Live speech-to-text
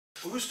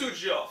Who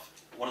stooged you off?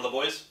 One of the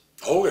boys?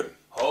 Hogan.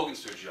 Hogan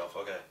stooged you off,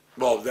 okay.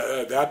 Well,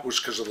 that was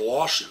because of the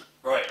lawsuit.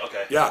 Right,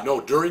 okay. Yeah,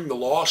 no, during the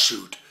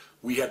lawsuit,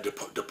 we had to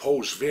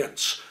depose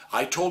Vince.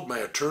 I told my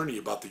attorney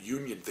about the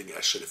union thing.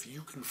 I said, if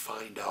you can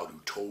find out who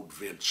told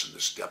Vince in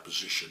this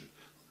deposition,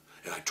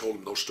 and I told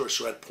him those stories.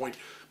 So at that point,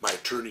 my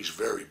attorney's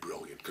very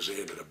brilliant because they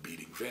ended up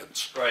beating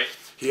Vince. Right.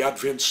 He had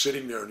Vince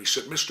sitting there and he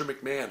said, Mr.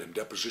 McMahon, in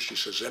deposition,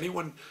 he says,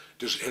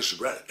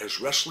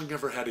 has wrestling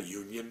ever had a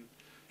union?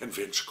 And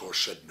Vince, of course,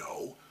 said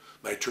no.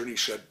 My attorney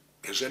said,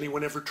 has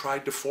anyone ever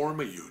tried to form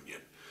a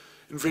union?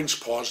 And Vince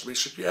paused and he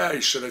said, yeah.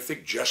 He said, I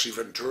think Jesse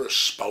Ventura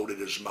spouted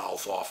his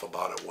mouth off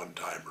about it one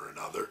time or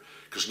another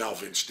because now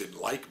Vince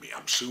didn't like me.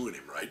 I'm suing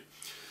him, right?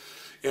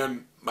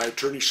 And my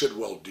attorney said,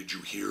 well, did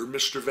you hear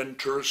Mr.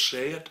 Ventura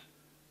say it?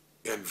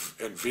 And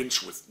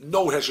Vince, with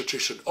no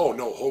hesitation, oh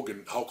no, Hulk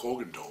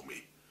Hogan told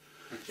me.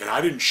 And I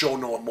didn't show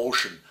no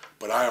emotion,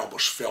 but I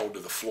almost fell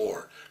to the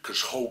floor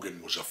because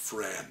Hogan was a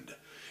friend.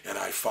 And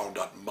I found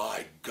out,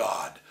 my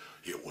God,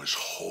 it was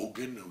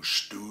Hogan who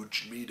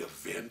stooged me to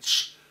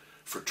Vince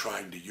for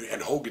trying to,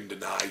 and Hogan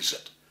denies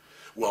it.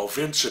 Well,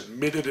 Vince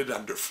admitted it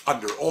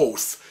under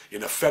oath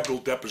in a federal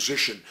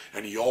deposition,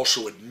 and he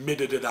also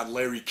admitted it on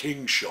Larry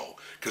King's show,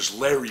 because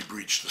Larry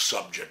breached the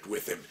subject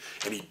with him,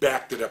 and he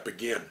backed it up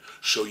again.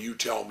 So you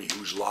tell me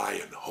who's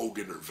lying,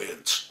 Hogan or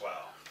Vince?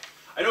 Wow.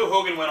 I know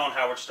Hogan went on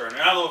Howard Stern,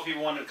 and I don't know if he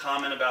wanted to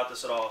comment about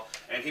this at all,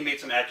 and he made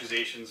some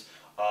accusations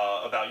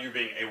about you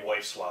being a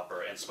wife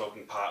swapper and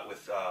smoking pot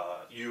with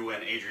you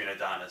and Adrian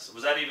Adonis.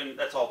 Was that even,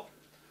 that's all?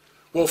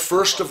 Well,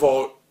 first of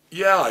all,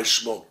 yeah, I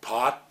smoked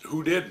pot.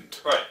 Who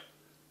didn't? Right.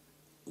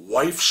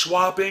 Wife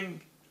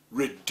swapping?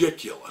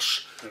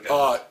 Ridiculous.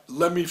 Okay.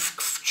 Let me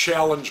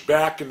challenge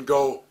back and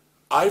go,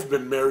 I've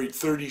been married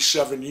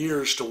 37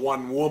 years to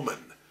one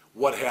woman.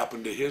 What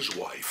happened to his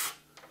wife?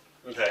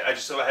 Okay, I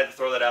had to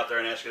throw that out there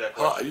and ask you that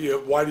question. Yeah,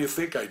 why do you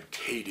think I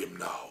hate him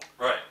now?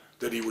 Right.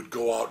 That he would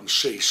go out and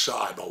say,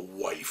 I'm a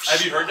wife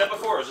Have you heard that swapper."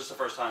 before, or is this the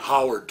first time?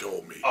 Howard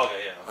told me.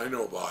 Okay, yeah. I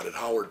know about it.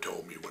 Howard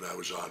told me when I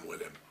was on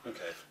with him.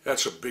 Okay.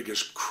 That's the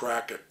biggest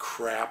crack of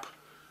crap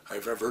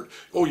I've ever heard.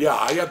 Oh yeah,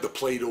 I had the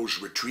Plato's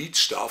Retreat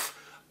stuff.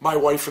 My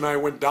wife and I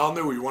went down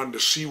there. We wanted to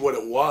see what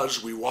it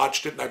was. We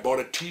watched it, and I bought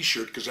a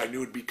T-shirt because I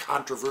knew it'd be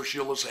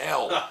controversial as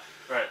hell.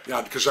 Right.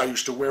 Yeah, because I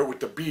used to wear it with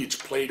the beads,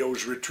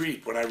 Plato's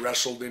Retreat, when I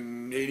wrestled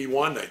in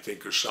 '81, I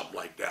think, or something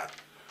like that.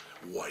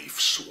 Wife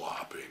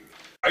swapping.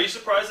 Are you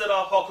surprised that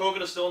Hulk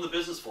Hogan is still in the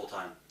business full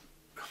time?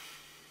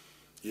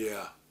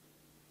 Yeah.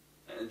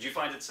 And do you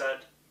find it sad?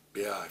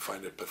 Yeah, I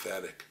find it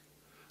pathetic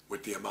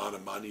with the amount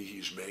of money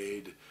he's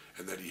made,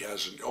 and that he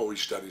hasn't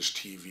always done his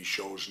TV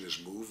shows and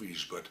his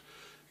movies, but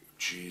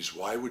geez,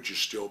 why would you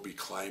still be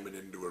climbing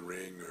into a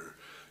ring or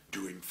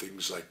doing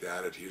things like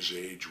that at his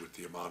age with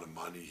the amount of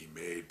money he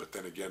made? But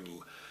then again,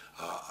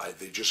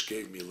 they just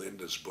gave me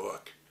Linda's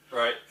book,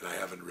 right? And I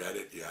haven't read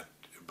it yet,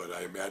 but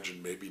I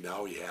imagine maybe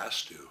now he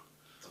has to.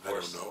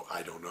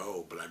 I don't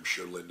know, but I'm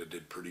sure Linda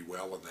did pretty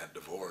well in that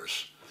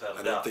divorce.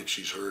 I don't think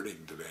she's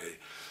hurting today,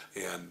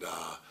 and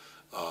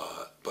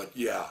but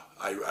yeah,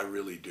 I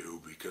really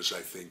do, because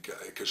I think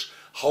because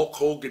Hulk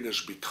Hogan has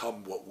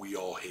become what we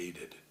all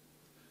hated.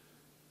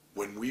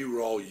 When we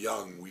were all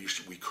young, we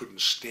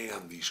couldn't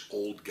stand these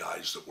old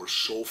guys that were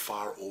so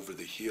far over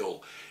the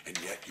hill, and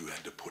yet you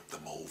had to put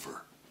them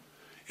over.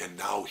 And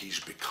now he's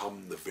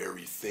become the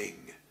very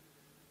thing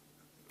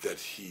that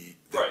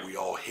right. we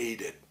all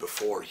hated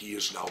before. He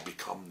has now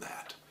become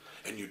that.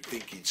 And you'd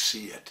think he'd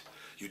see it.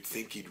 You'd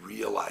think he'd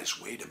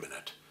realize, wait a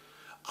minute,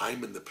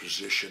 I'm in the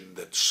position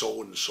that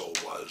so-and-so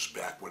was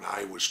back when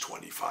I was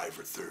 25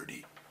 or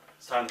 30.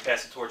 It's time to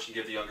pass the torch and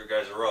give the younger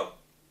guys a rub.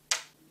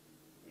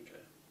 Okay.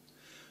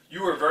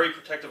 You were very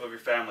protective of your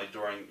family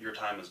during your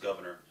time as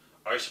governor.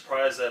 Are you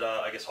surprised that,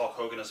 I guess, Hulk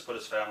Hogan has put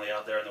his family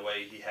out there in the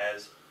way he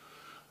has?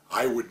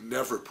 I would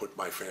never put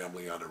my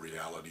family on a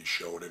reality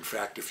show. And in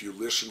fact, if you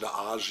listen to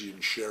Ozzy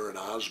and Sharon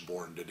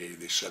Osbourne today,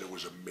 they said it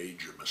was a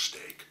major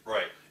mistake.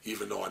 Right.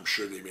 Even though I'm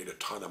sure they made a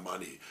ton of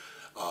money.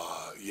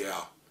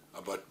 Yeah.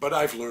 But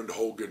I've learned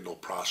Hogan will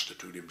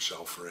prostitute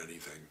himself for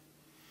anything.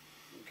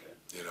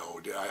 Okay. You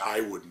know,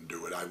 I wouldn't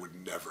do it. I would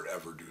never,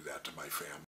 ever do that to my family.